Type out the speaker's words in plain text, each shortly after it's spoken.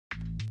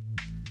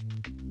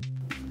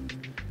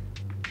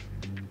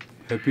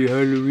Happy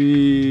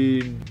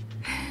Halloween.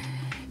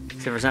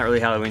 Except for it's not really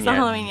Halloween It's yet. not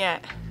Halloween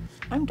yet.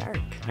 I'm dark.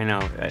 I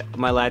know.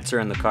 My lights are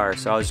in the car,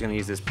 so I was gonna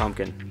use this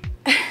pumpkin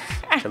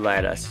to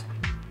light us.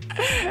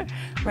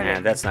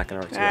 Yeah, that's not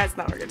gonna work too well. That's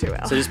not working too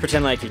well. So just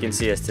pretend like you can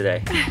see us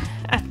today.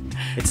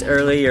 It's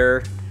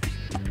earlier,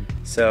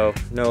 so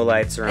no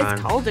lights are on.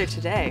 It's colder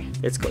today.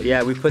 It's cold.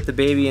 Yeah, we put the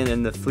baby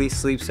in the fleece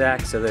sleep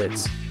sack so that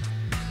it's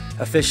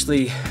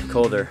officially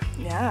colder.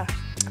 Yeah.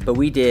 But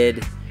we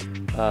did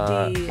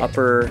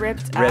The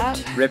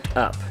ripped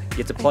up. You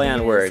get to play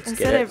on words.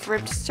 Instead get of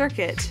ripped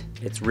circuit.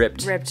 it's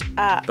ripped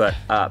up. but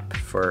up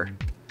for,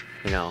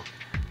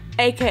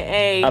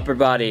 AKA upper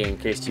body, in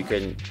case you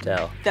couldn't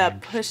tell. the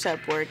push-up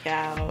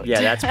workout.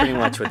 Yeah, that's pretty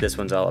much what this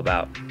one's all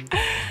about.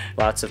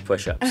 Lots of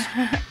push-ups.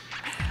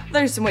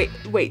 There's some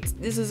weights.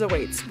 This is a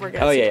weights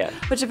workout. Oh, yeah.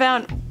 Which I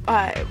found,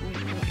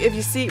 if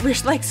you see, we're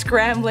like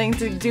scrambling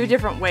to do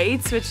different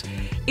weights, which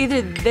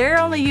either they're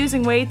only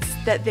using weights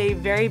that they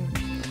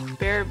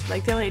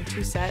they only had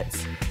 2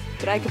 sets,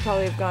 but I could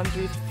probably have gone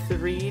through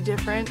 3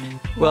 different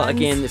Well, ones.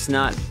 again, it's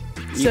not.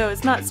 So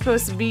it's not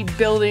supposed to be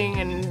building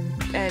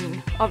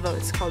and although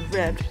it's called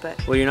ripped,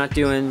 but Well, you're not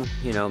doing,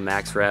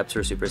 max reps or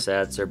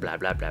supersets or blah,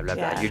 blah, blah, blah,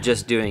 Yeah. blah. You're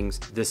just doing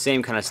the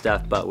same kind of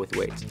stuff, but with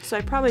weights. so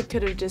I probably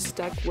could have just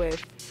stuck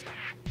with,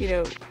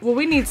 well,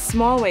 we need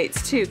small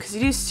weights too, because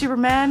you do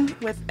Superman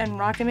and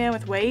Rocket Man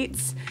with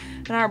weights,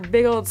 and our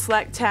big old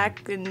Select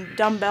Tech and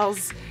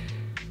dumbbells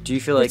Do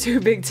you feel are like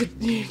too big to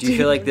Do you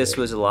feel like this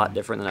was a lot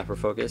different than Upper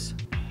Focus?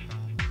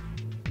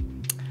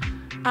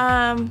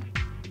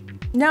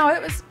 No,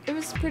 it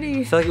was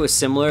pretty. I feel like it was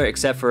similar,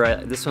 except for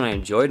this one I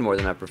enjoyed more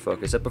than Upper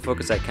Focus. Upper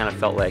Focus I kind of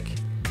felt like,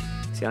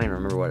 I don't even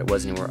remember what it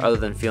was anymore, other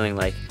than feeling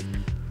like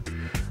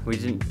we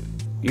didn't,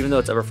 even though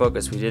it's Upper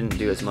Focus, we didn't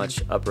do as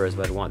much upper as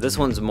I'd want. This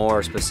one's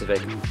more specific,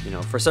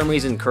 for some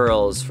reason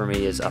curls for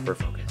me is Upper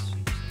Focus.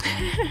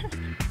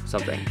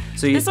 Something.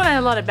 So This one had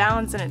a lot of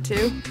balance in it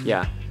too.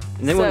 Yeah.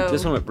 And then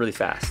this one went really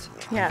fast.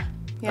 Yeah.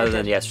 Other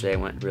than yesterday, it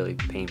went really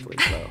painfully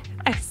slow.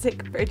 I was sick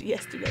compared to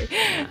yesterday,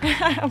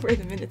 where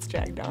the minutes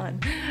dragged on.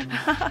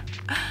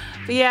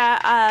 But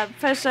yeah,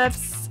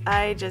 push-ups,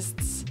 I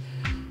just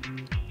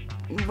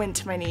went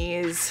to my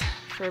knees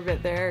for a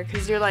bit there,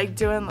 because you're like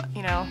doing,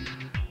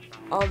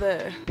 all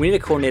the... We need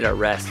to coordinate our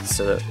rests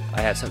so that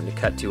I have something to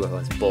cut to while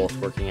us both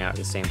working out at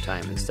the same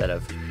time instead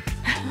of...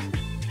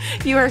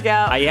 You work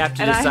out. I have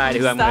to and decide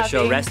who I'm going to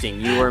show stopping.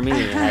 resting, you or me,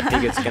 and I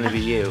think it's going to be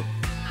you.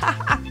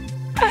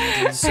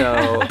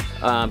 So,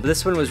 but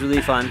this one was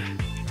really fun.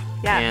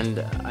 Yeah. And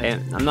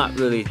I'm not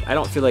really, I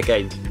don't feel like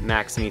I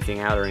maxed anything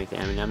out or anything.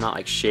 I mean, I'm not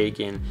like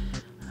shaking.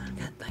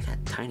 I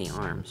got tiny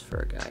arms for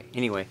a guy.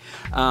 Anyway,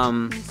 Let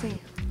me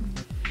see.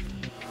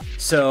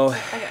 so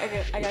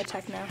I got to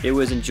check now. it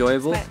was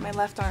enjoyable. My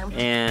left arm.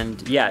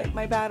 And yeah,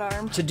 My bad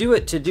arm. to do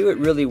it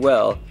really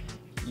well,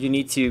 you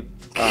need to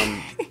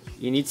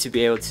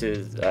be able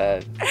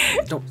to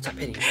don't stop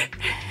hitting me.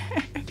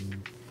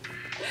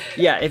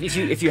 Yeah,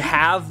 if you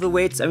have the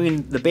weights, I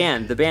mean the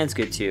band's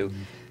good too,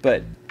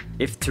 but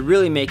if to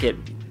really make it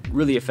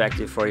really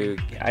effective for you,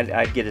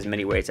 I'd get as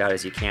many weights out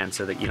as you can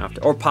so that you don't have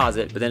to, or pause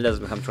it, but then it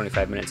doesn't become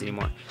 25 minutes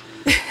anymore.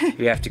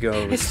 You have to go.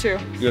 It's true.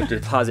 You have to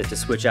pause it to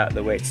switch out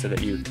the weights so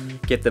that you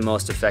get the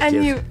most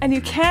effective. And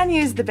you can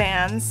use the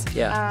bands.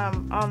 Yeah.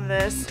 On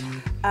this,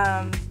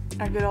 our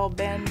good old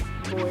band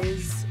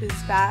boys is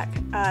back.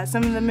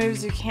 Some of the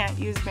moves you can't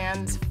use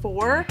bands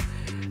for,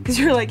 because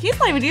you're like, he's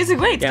not even using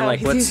weights. Yeah, Oh, like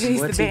he's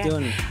what's he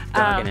doing?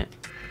 Dogging it.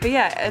 But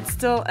yeah, it's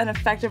still an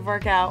effective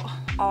workout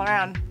all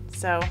around.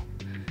 So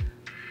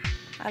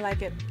I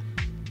like it.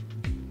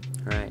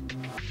 All right,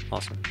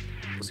 awesome.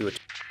 We'll see what.